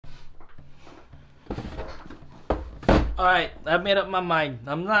Alright, I've made up my mind.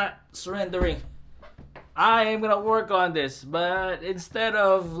 I'm not surrendering. I am gonna work on this, but instead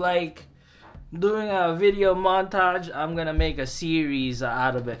of like doing a video montage, I'm gonna make a series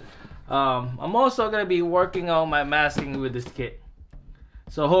out of it. I'm also gonna be working on my masking with this kit,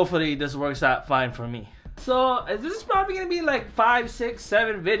 so hopefully this works out fine for me. So this is probably gonna be like 5, 6,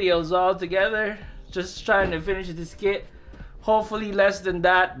 7 videos all together, just trying to finish this kit. Hopefully less than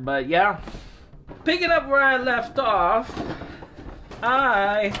that, but yeah. Picking up where I left off,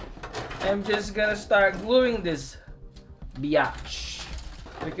 I am just gonna start gluing this biatch,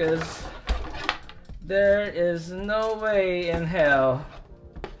 because there is no way in hell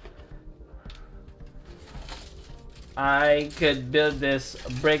I could build this,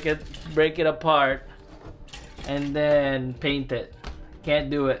 break it apart, and then paint it. Can't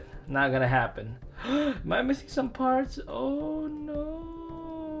do it. Not gonna happen. Am I missing some parts? Oh no.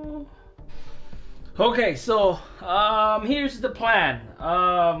 Okay, so here's the plan.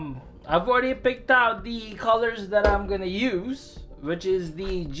 I've already picked out the colors that I'm gonna use, which is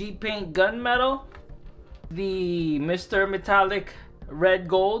the G-Paint Gunmetal, the Mr. Metallic Red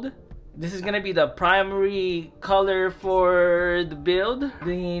Gold. This is gonna be the primary color for the build.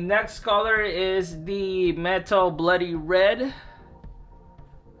 The next color is the Metal Bloody Red.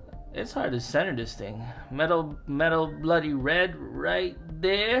 It's hard to center this thing. Metal Bloody Red right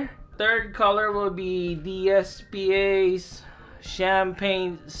there. Third color will be DSPA's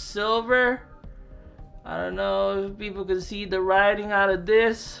Champagne Silver. I don't know if people can see the writing out of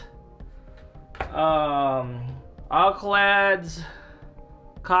this. Alclad's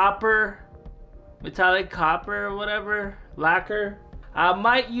Copper, Metallic Copper or whatever, lacquer. I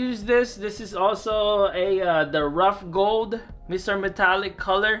might use this. This is also a the Rough Gold, Mr. Metallic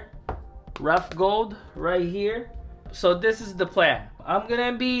color, Rough Gold right here. So this is the plan. I'm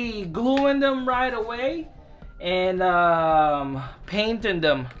gonna be gluing them right away and painting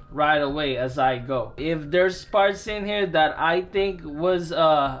them right away as I go. If there's parts in here that I think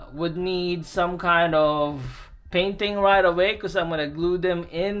would need some kind of painting right away, because I'm gonna glue them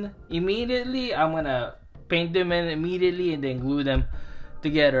in immediately, I'm gonna paint them in immediately and then glue them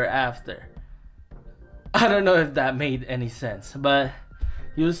together after. I don't know if that made any sense, but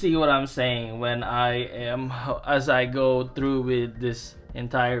you'll see what I'm saying when as I go through with this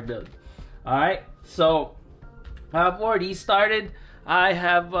entire build. Alright, so I've already started. I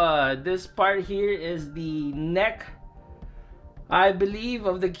have this part here is the neck, I believe,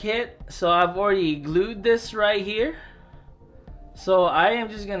 of the kit. So I've already glued this right here. So I am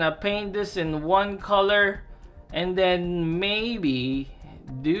just gonna paint this in one color and then maybe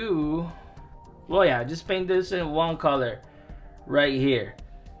just paint this in one color right here.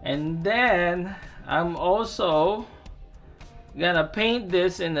 And then I'm also gonna paint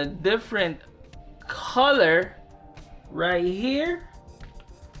this in a different color right here,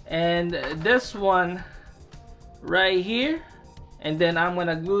 and this one right here, and then I'm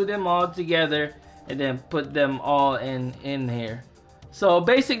gonna glue them all together and then put them all in here. So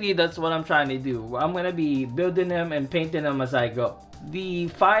basically that's what I'm trying to do. I'm gonna be building them and painting them as I go. The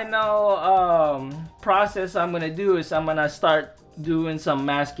final process I'm gonna do is I'm gonna start doing some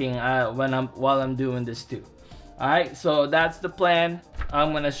masking while I'm doing this too. Alright, so that's the plan.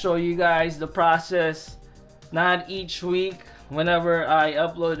 I'm gonna show you guys the process, not each week. Whenever I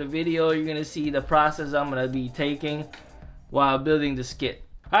upload a video, you're gonna see the process I'm gonna be taking while building this kit.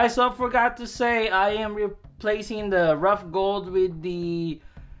 Alright, so I forgot to say, I am replacing the Rough Gold with the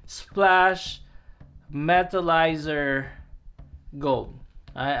Splash Metallizer Gold.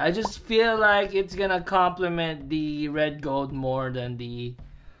 I just feel like it's gonna complement the Red Gold more than the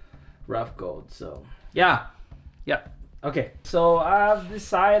Rough Gold. So yeah. Okay, so I've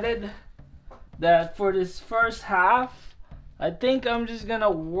decided that for this first half, I think I'm just gonna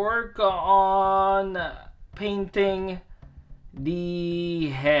work on painting the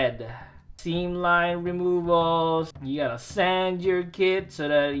head. Seam line removals. You gotta sand your kit so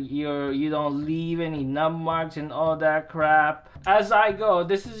that you don't leave any nub marks and all that crap. As I go,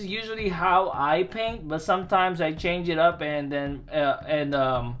 this is usually how I paint, but sometimes I change it up, and then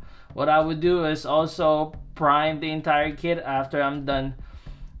what I would do is also prime the entire kit after I'm done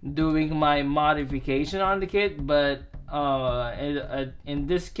doing my modification on the kit. But in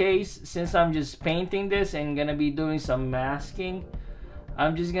this case, since I'm just painting this and gonna be doing some masking,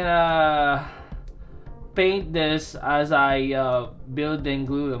 I'm just gonna paint this as I build and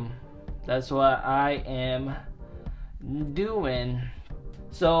glue them. That's what I am doing.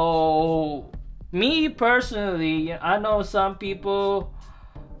 So me personally, I know some people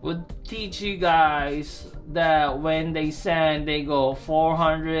would teach you guys that when they sand, they go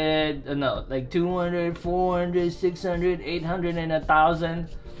 400, no, like 200, 400, 600, 800, and 1,000.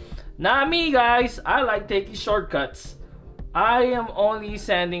 Not me, guys. I like taking shortcuts. I am only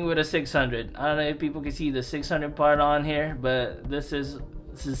sanding with a 600. I don't know if people can see the 600 part on here, but this is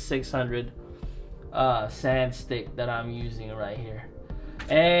 600 sand stick that I'm using right here.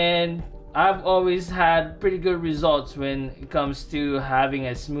 And I've always had pretty good results when it comes to having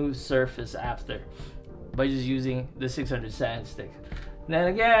a smooth surface after, by just using the 600 sand stick. Then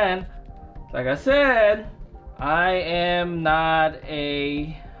again, like I said, I am not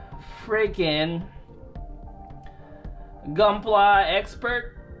a freaking Gunpla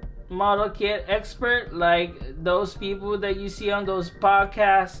expert, model kit expert, like those people that you see on those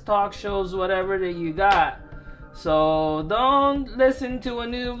podcasts, talk shows, whatever that you got. So don't listen to a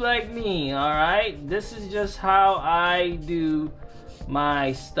noob like me, alright? This is just how I do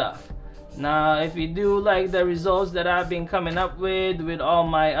my stuff. Now, if you do like the results that I've been coming up with all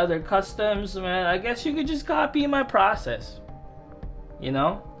my other customs, man, I guess you could just copy my process, you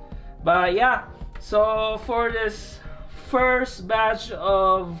know? But yeah, so for this first batch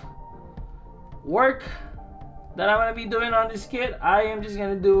of work that I'm gonna be doing on this kit, I am just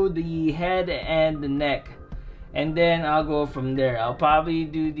gonna do the head and the neck, and then I'll go from there. I'll probably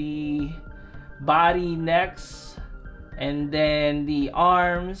do the body next, and then the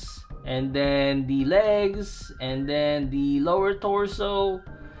arms, and then the legs, and then the lower torso,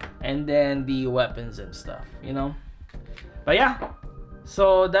 and then the weapons and stuff, you know? But yeah,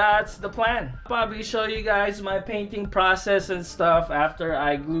 so that's the plan. I'll probably show you guys my painting process and stuff after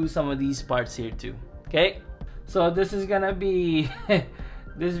I glue some of these parts here too. Okay, so this is gonna be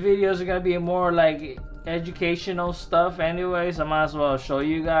this videos are gonna be more like educational stuff anyways. I might as well show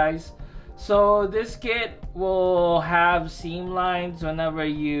you guys. So this kit will have seam lines whenever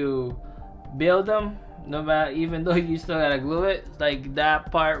you build them, no matter, even though you still gotta glue it, like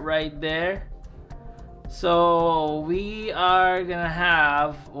that part right there. So we are gonna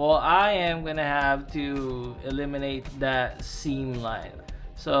have, well, I am gonna have to eliminate that seam line.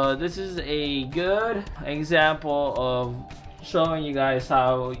 So this is a good example of showing you guys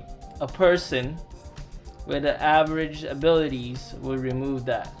how a person with the average abilities will remove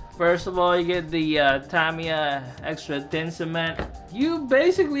that. First of all, you get the Tamiya extra thin cement. You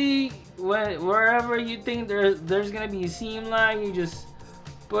basically, wherever you think there's gonna be a seam line, you just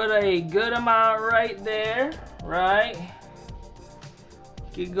put a good amount right there, right?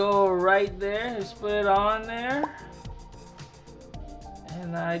 You can go right there, just put it on there.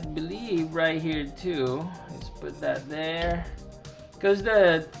 And I believe right here too, just put that there. Because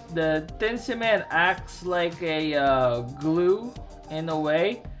the thin cement acts like a glue in a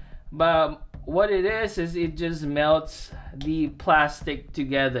way, but what it is it just melts the plastic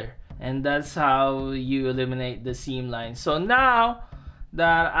together, and that's how you eliminate the seam line. So now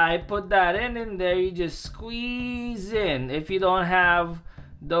that I put that in there, you just squeeze in. If you don't have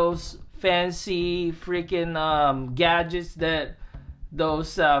those fancy freaking gadgets that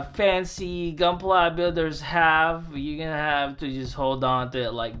those fancy Gunpla builders have, you're gonna have to just hold on to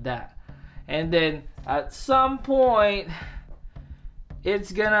it like that, and then at some point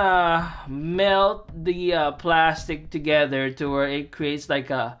it's gonna melt the plastic together to where it creates like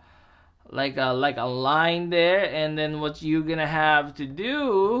a line there. And then what you're gonna have to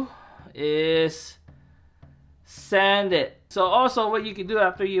do is sand it. So also what you can do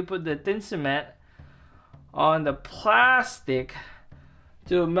after you put the thin cement on the plastic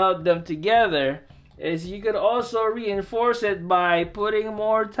to melt them together is you could also reinforce it by putting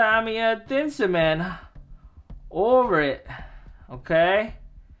more Tamiya thin cement over it, okay,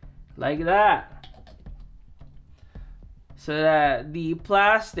 like that, so that the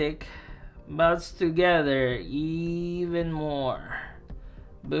plastic melts together even more.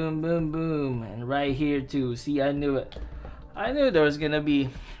 Boom, boom, boom. And right here too, see, I knew it. I knew there was gonna be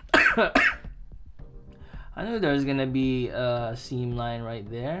I knew there was gonna be a seam line right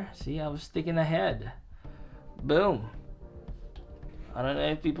there. See, I was thinking ahead. Boom. I don't know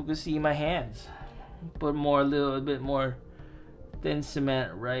if people could see my hands. Put a little bit more thin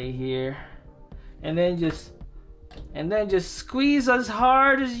cement right here, and then just squeeze as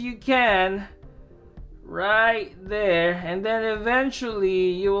hard as you can right there, and then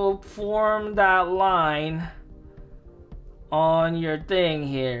eventually you will form that line on your thing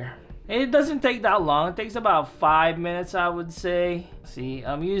here. And it doesn't take that long. It takes about 5 minutes, I would say. See,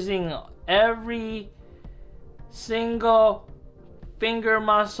 I'm using every single finger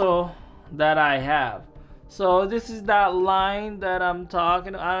muscle that I have. So this is that line that I'm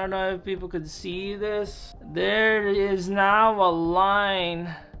talking. I don't know if people could see this. There is now a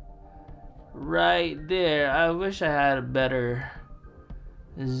line right there. I wish I had a better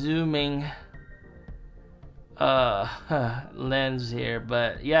zooming lens here,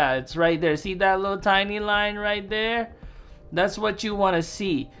 but yeah, it's right there. See that little tiny line right there? That's what you want to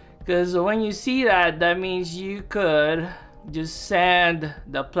see, because when you see that, that means you could just sand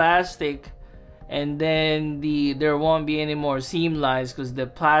the plastic, and then there won't be any more seam lines because the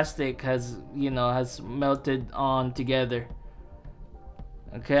plastic has, you know, has melted on together.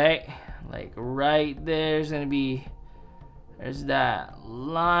 Okay, like right there's gonna be, there's that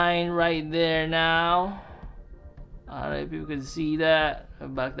line right there now. Alright, people can see that. I'll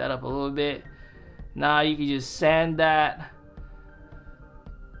back that up a little bit. Now you can just sand that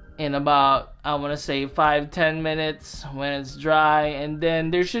in about, I want to say 5-10 minutes when it's dry, and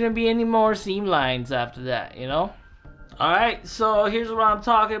then there shouldn't be any more seam lines after that, you know. Alright, so here's what I'm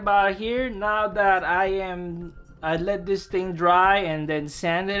talking about here. Now that I let this thing dry and then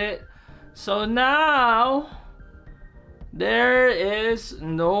sanded it, so now there is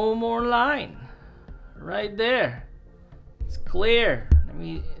no more line right there. It's clear. Let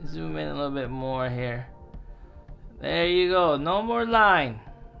me zoom in a little bit more here. There you go. No more line.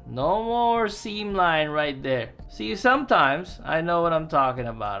 No more seam line right there. See, sometimes I know what I'm talking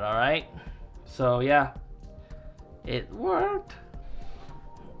about, alright? So yeah, it worked.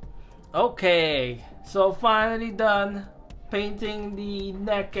 Okay, so finally done painting the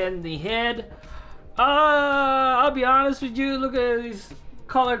neck and the head. I'll be honest with you, look at this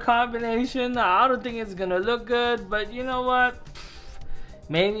color combination. I don't think it's gonna look good, but you know what?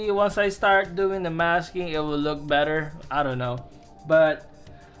 Maybe once I start doing the masking, it will look better. I don't know, but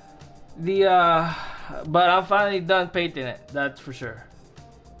I'm finally done painting it. That's for sure.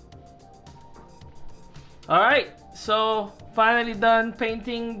 All right, so finally done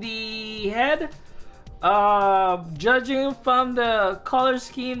painting the head. Judging from the color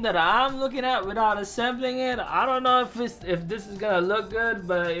scheme that I'm looking at without assembling it, I don't know if this is gonna look good,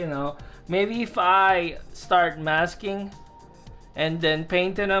 but you know, maybe if I start masking and then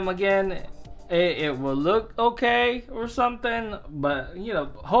painting them again, it will look okay or something. But you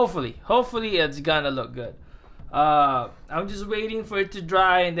know, hopefully it's gonna look good. I'm just waiting for it to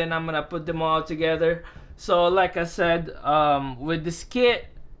dry, and then I'm gonna put them all together. So like I said, with this kit,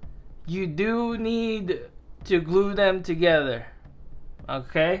 you do need to glue them together,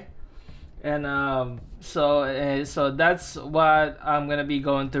 okay? And so that's what I'm gonna be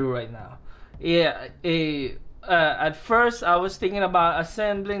going through right now. Yeah, at first I was thinking about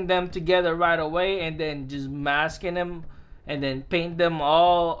assembling them together right away and then just masking them and then paint them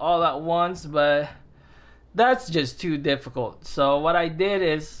all at once, but that's just too difficult. So what I did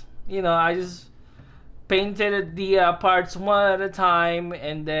is, you know, I just painted the parts one at a time,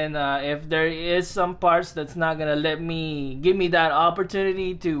 and then if there is some parts that's not gonna give me that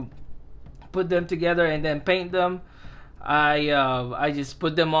opportunity to put them together and then paint them, I just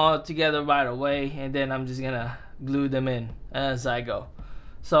put them all together right away, and then I'm just gonna glue them in as I go.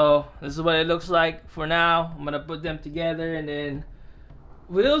 So this is what it looks like for now. I'm gonna put them together, and then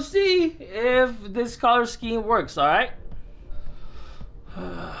we'll see if this color scheme works. All right.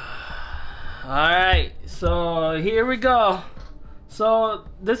 Alright, so here we go. So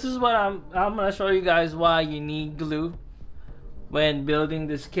this is what I'm gonna show you guys why you need glue when building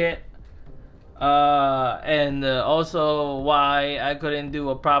this kit, and also why I couldn't do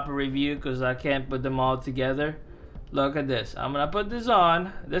a proper review because I can't put them all together. Look at this. I'm gonna put this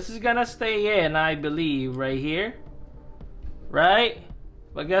on. This is gonna stay in, I believe, right here, right?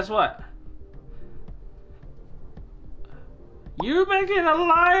 But guess what? You're making a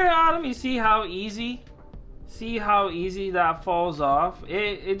liar out of me. See how easy? See how easy that falls off?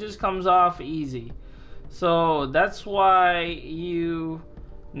 It just comes off easy. So that's why you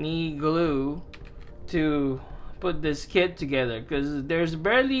need glue to put this kit together, because there's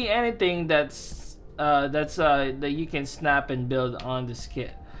barely anything that you can snap and build on this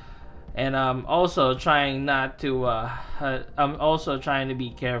kit. And I'm also trying not to I'm also trying to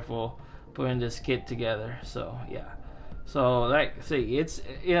be careful putting this kit together. So yeah. So like, see, it's,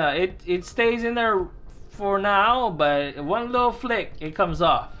 you know, it stays in there for now, but one little flick, it comes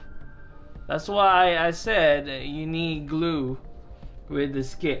off. That's why I said you need glue with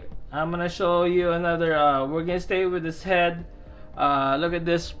this kit. I'm gonna show you another. We're gonna stay with this head. Look at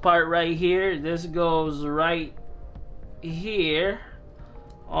this part right here. This goes right here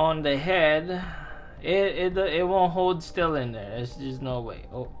on the head. It won't hold still in there. There's just no way.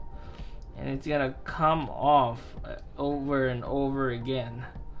 Oh. And it's gonna come off over and over again.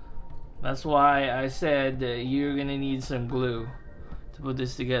 That's why I said that you're gonna need some glue to put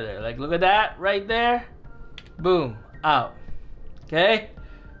this together. Like, look at that right there. Boom, out. Okay,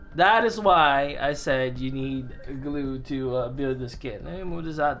 That is why I said you need glue to build this kit. Let me move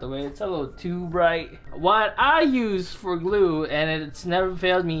this out the way. It's a little too bright. What I use for glue, and it's never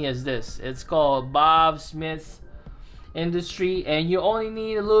failed me, is this. It's called Bob Smith's Industry, and you only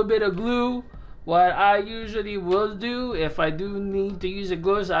need a little bit of glue. What I usually will do, if I do need to use a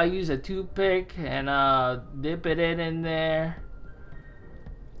glue, is I use a toothpick and dip it in there.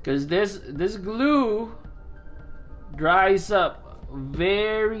 Because this glue dries up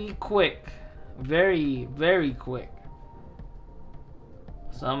very quick, very quick.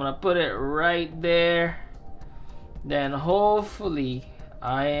 So I'm gonna put it right there. Then hopefully,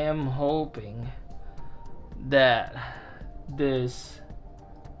 I am hoping that this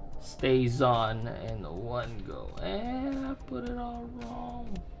stays on in one go. And I put it all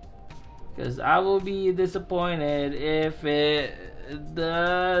wrong, because I will be disappointed if it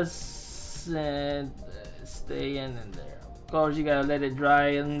doesn't stay in there. Of course, you gotta let it dry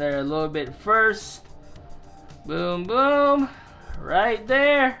in there a little bit first. Boom, boom, right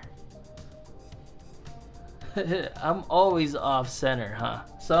there. I'm always off center, huh?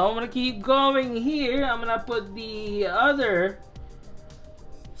 So I'm gonna keep going here. I'm gonna put the other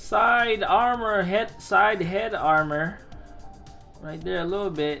side head armor right there a little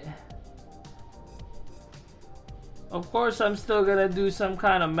bit. Of course, I'm still gonna do some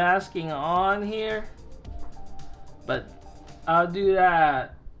kind of masking on here, but I'll do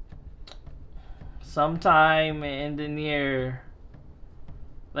that sometime in the near,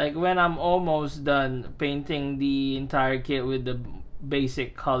 like when I'm almost done painting the entire kit with the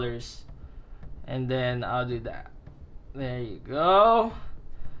basic colors, and then I'll do that. There you go.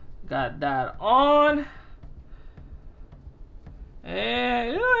 Got that on.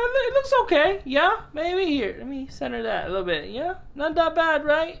 And it looks okay. Yeah, maybe here. Let me center that a little bit. Yeah, not that bad,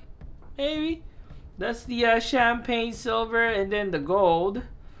 right? Maybe. That's the champagne silver and then the gold.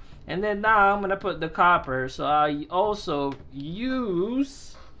 And then now I'm gonna put the copper. So I also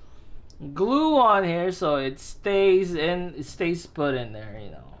use glue on here so it stays put in there,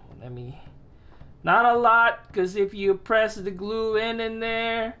 you know. Let me, not a lot, because if you press the glue in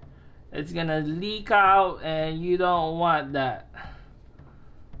there, it's gonna leak out, and you don't want that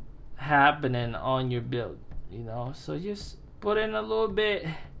happening on your build, you know. So just put in a little bit,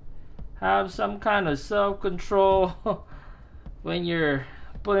 have some kind of self-control when you're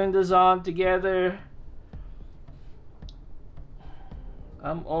putting this on together.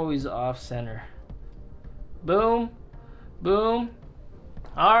 I'm always off center. Boom, boom.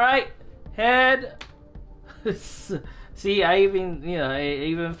 All right, head. See, I even, you know, it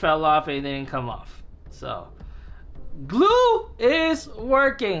even fell off and it didn't come off. So glue is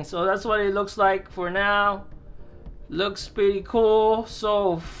working. So that's what it looks like for now. Looks pretty cool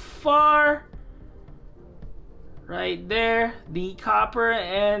so far. Right there, the copper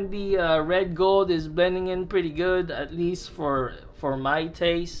and the red gold is blending in pretty good, at least for my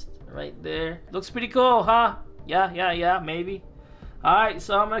taste. Right there, looks pretty cool, huh? Yeah, maybe. All right,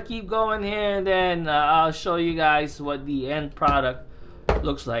 so I'm gonna keep going here, and then I'll show you guys what the end product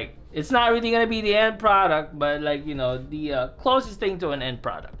looks like. It's not really gonna be the end product, but like, you know, the closest thing to an end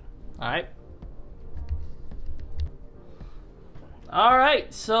product. All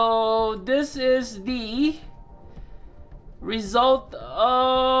right, so this is the result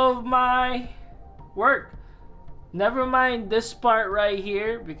of my work. Never mind this part right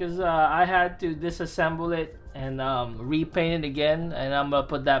here, because I had to disassemble it and repaint it again, and I'm gonna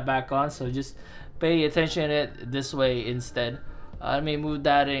put that back on. So just pay attention to it this way instead. Let me move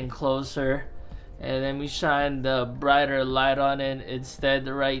that in closer, and let me shine the brighter light on it instead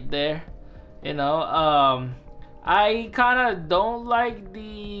right there. You know, I kind of don't like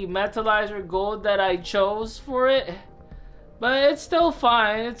the metallizer gold that I chose for it, but it's still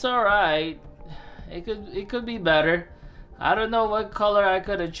fine. It's all right. It could be better. I don't know what color I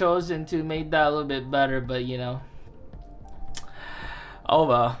could have chosen to make that a little bit better, but you know. Oh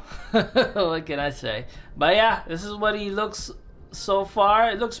well. What can I say? But yeah, this is what he looks so far.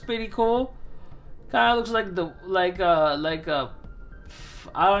 It looks pretty cool. Kind of looks like a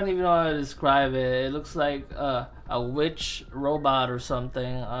I don't even know how to describe it. It looks like a witch robot or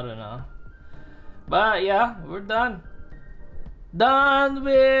something. I don't know. But yeah, we're done. Done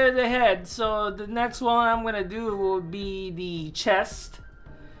with the head. So the next one I'm gonna do will be the chest,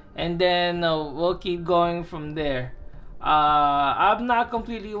 and then we'll keep going from there. I'm not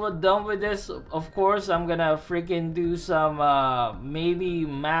completely done with this. Of course, I'm gonna freaking do some maybe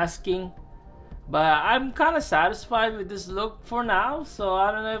masking, but I'm kind of satisfied with this look for now. So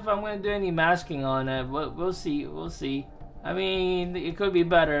I don't know if I'm gonna do any masking on it, but we'll see. We'll see. I mean, it could be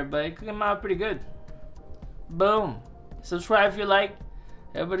better, but it could come out pretty good. Boom. Subscribe if you like.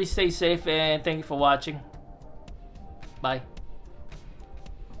 Everybody stay safe and thank you for watching. Bye.